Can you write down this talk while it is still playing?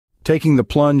Taking the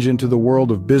plunge into the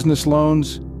world of business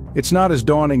loans? It's not as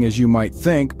daunting as you might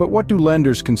think, but what do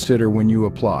lenders consider when you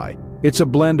apply? It's a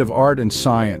blend of art and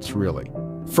science, really.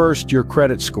 First, your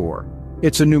credit score.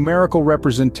 It's a numerical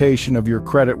representation of your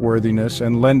creditworthiness,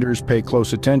 and lenders pay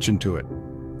close attention to it.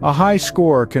 A high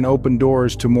score can open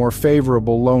doors to more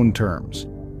favorable loan terms.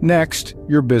 Next,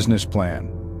 your business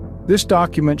plan. This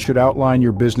document should outline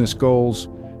your business goals,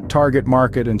 target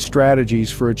market, and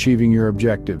strategies for achieving your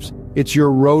objectives. It's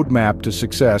your roadmap to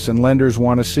success, and lenders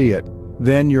want to see it.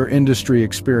 Then your industry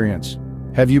experience.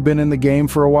 Have you been in the game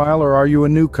for a while, or are you a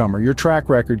newcomer? Your track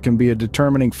record can be a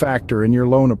determining factor in your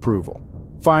loan approval.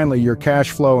 Finally, your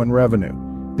cash flow and revenue.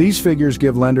 These figures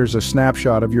give lenders a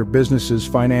snapshot of your business's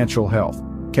financial health.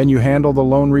 Can you handle the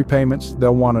loan repayments?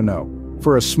 They'll want to know.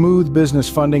 For a smooth business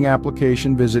funding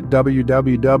application, visit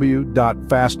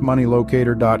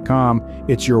www.fastmoneylocator.com.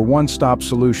 It's your one-stop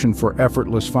solution for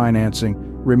effortless financing.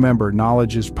 Remember,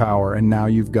 knowledge is power, and now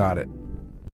you've got it.